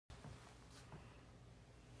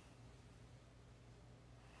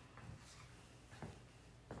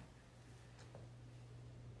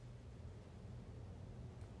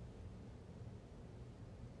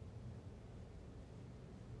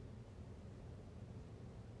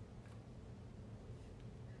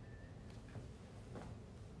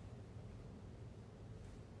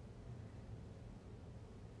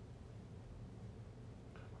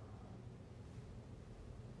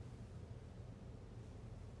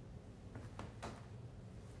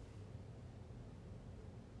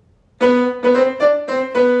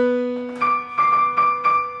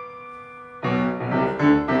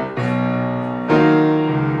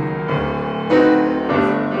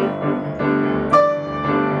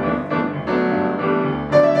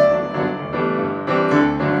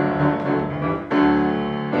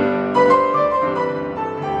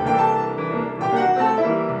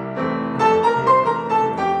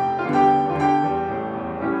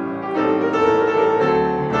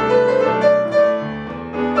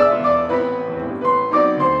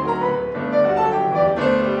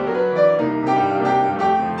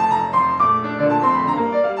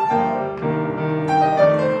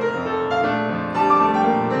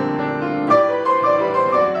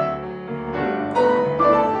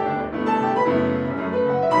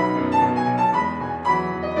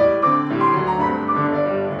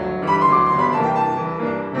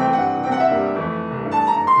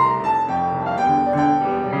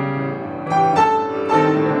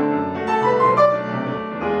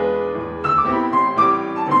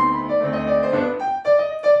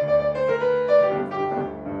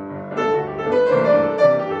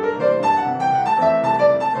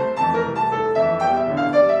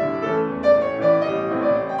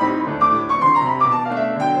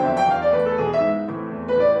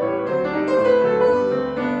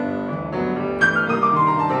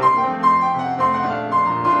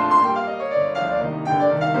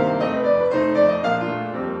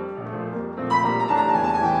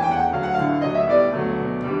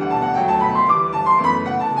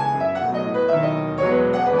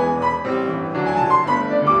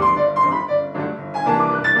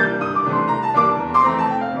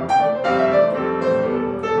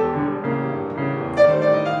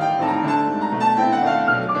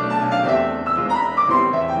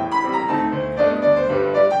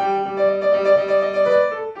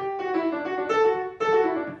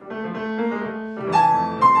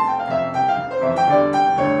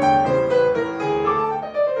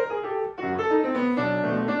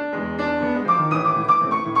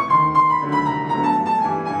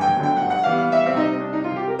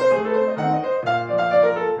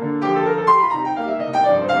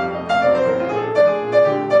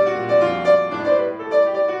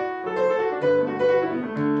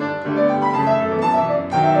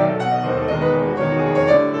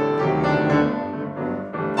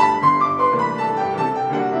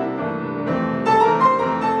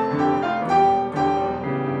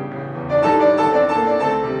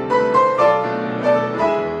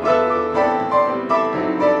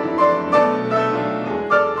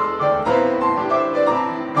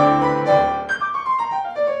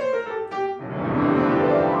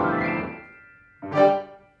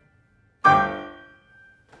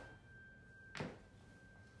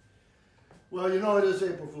is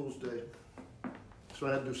April Fool's Day, so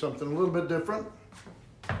I had to do something a little bit different.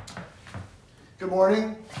 Good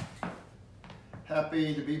morning.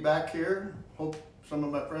 Happy to be back here. Hope some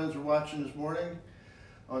of my friends are watching this morning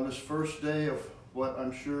on this first day of what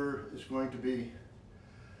I'm sure is going to be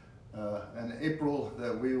an April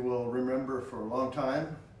that we will remember for a long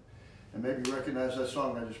time. And maybe you recognize that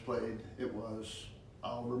song I just played. It was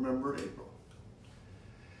I'll Remember April.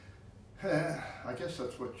 I guess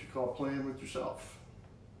that's what you call playing with yourself.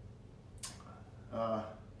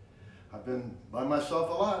 I've been by myself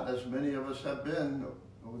a lot, as many of us have been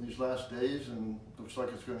over these last days, and looks like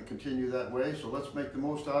it's going to continue that way. So let's make the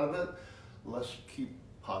most out of it. Let's keep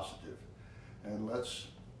positive, and let's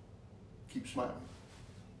keep smiling.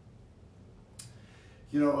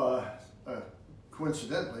 You know,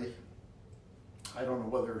 coincidentally, I don't know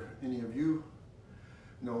whether any of you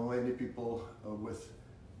know any people with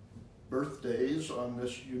birthdays on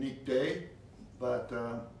this unique day, but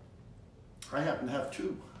I happen to have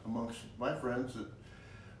two amongst my friends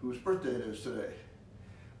whose birthday it is today.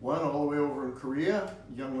 One all the way over in Korea,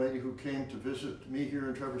 a young lady who came to visit me here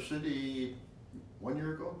in Traverse City 1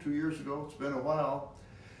 year ago, 2 years ago. It's been a while,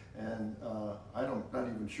 and I'm not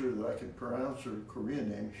even sure that I can pronounce her Korean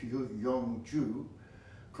name, Young-Ju,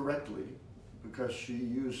 correctly, because she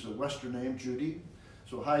used the Western name Judy.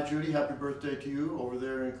 So hi Judy, happy birthday to you over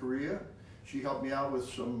there in Korea. She helped me out with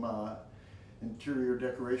some interior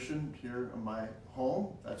decoration here in my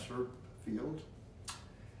home. That's her field.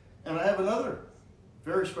 And I have another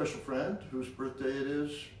very special friend whose birthday it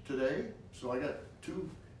is today. So I got two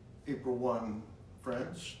April 1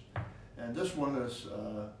 friends. And this one is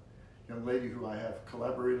a young lady who I have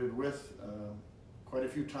collaborated with quite a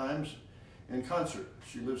few times in concert.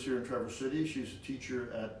 She lives here in Traverse City. She's a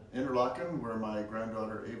teacher at Interlaken, where my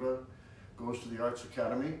granddaughter Ava goes to the Arts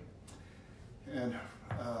Academy. And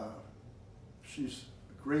she's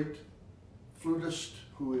a great flutist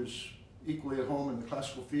who is equally at home in the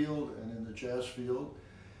classical field and in the jazz field.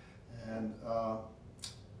 And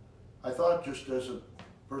I thought, just as a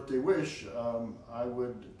birthday wish, I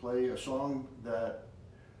would play a song that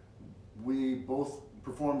we both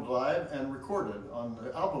performed live and recorded on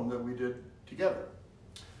the album that we did together.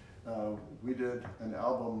 We did an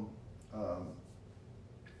album,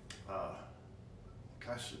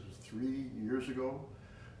 gosh, it was 3 years ago,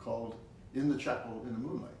 called In the Chapel in the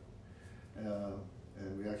Moonlight.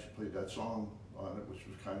 And we actually played that song on it, which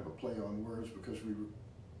was kind of a play on words because we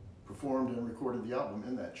performed and recorded the album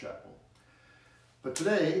in that chapel. But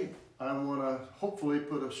today, I want to hopefully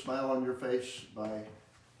put a smile on your face by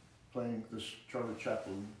playing this Charlie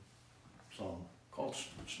Chaplin song called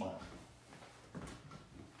Smile.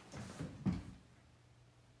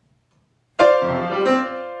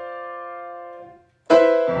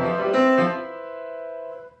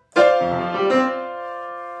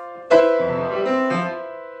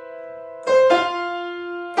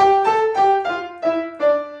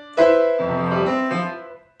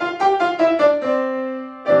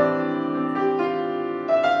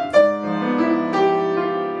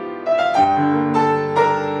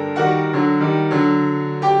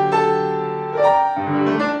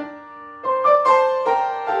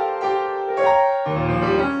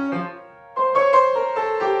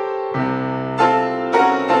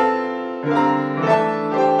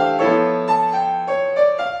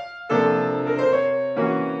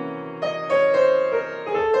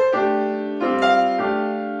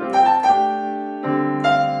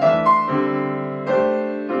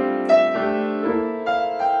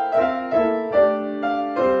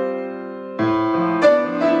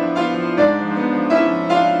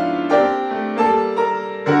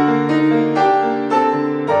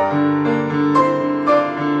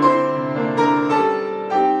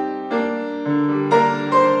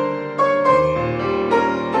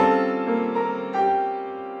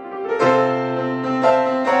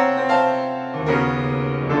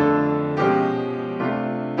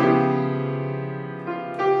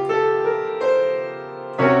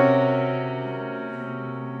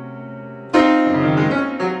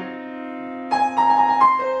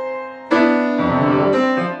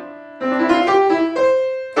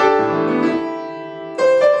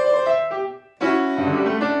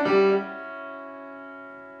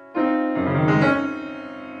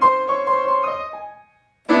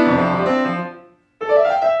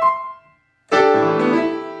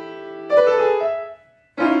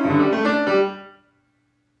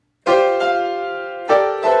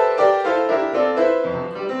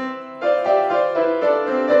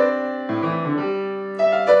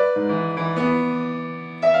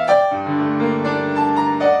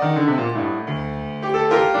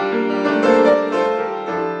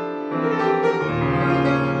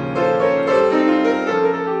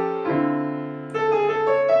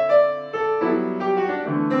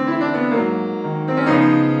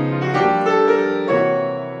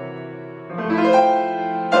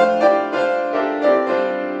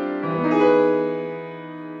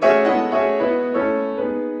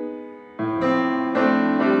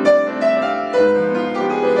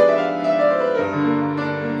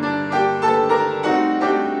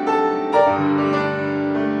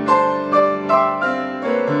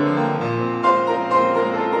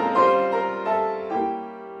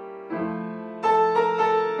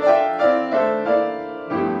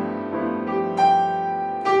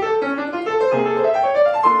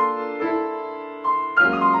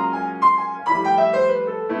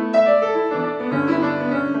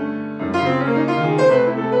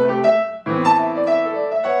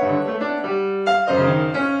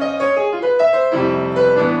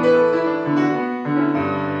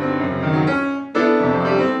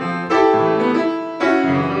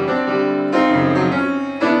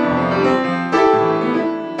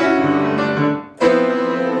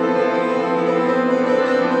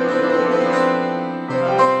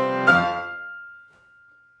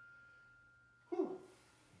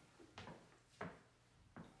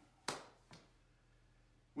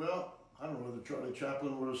 Charlie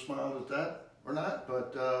Chaplin would have smiled at that or not,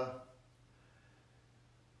 but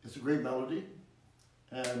it's a great melody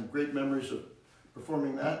and great memories of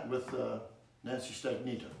performing that with Nancy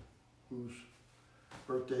Stagnita, whose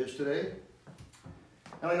birthday is today.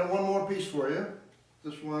 And I got one more piece for you.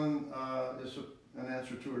 This one is an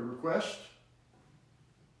answer to a request.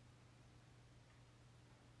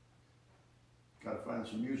 Got to find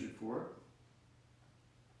some music for it.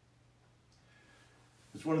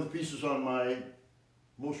 It's one of the pieces on my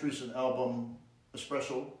most recent album,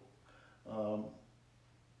 Espresso.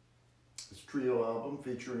 It's a trio album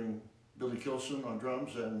featuring Billy Kilson on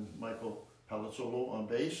drums and Michael Palazzolo on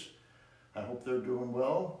bass. I hope they're doing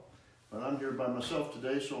well. But I'm here by myself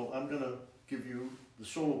today, so I'm going to give you the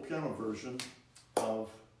solo piano version of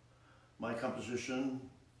my composition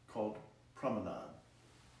called Promenade.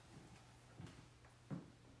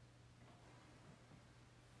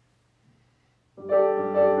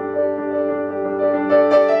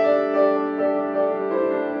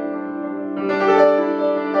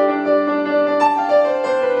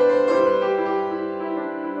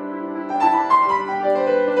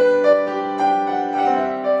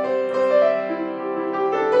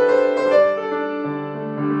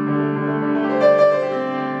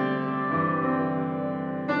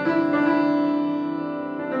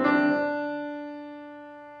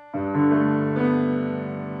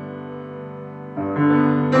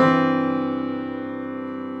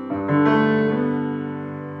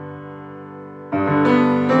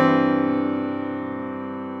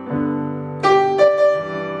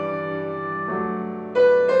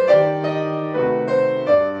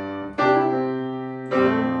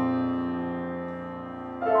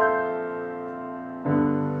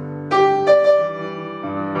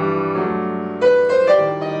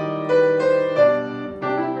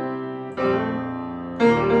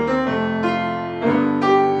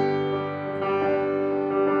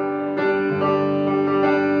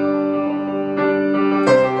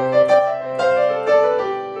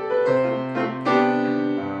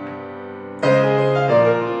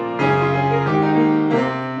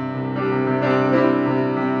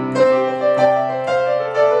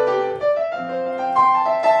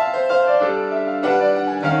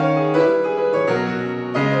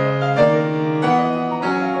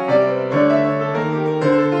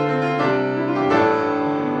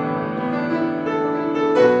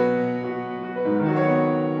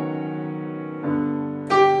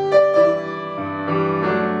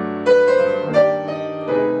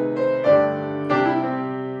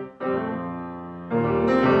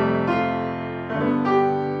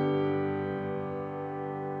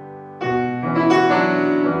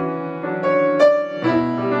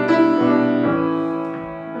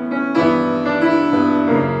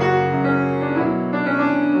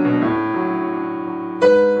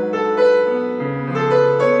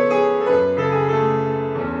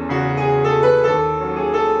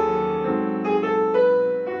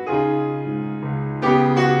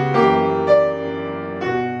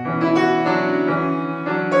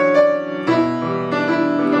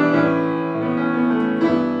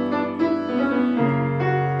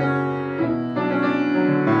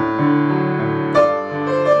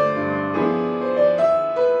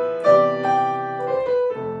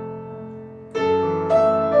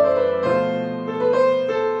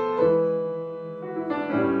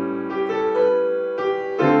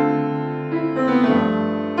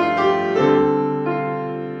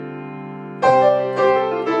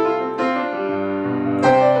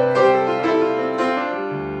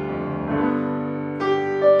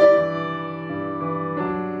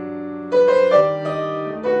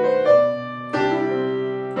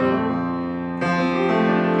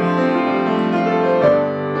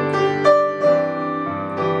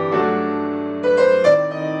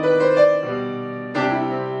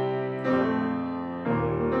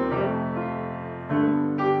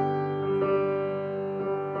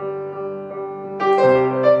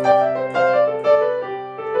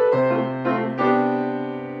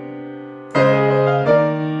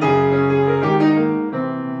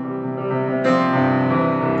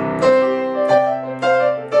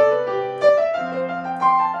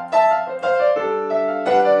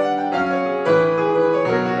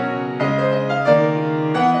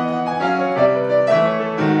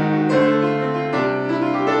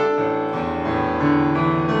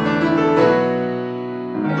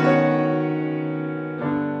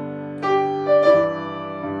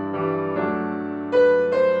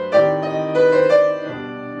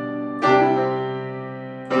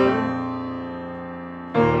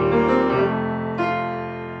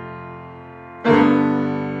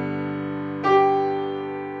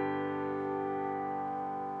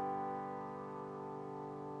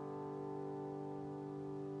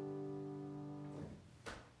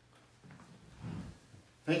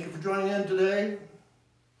 Thank you for joining in today.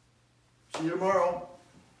 See you tomorrow.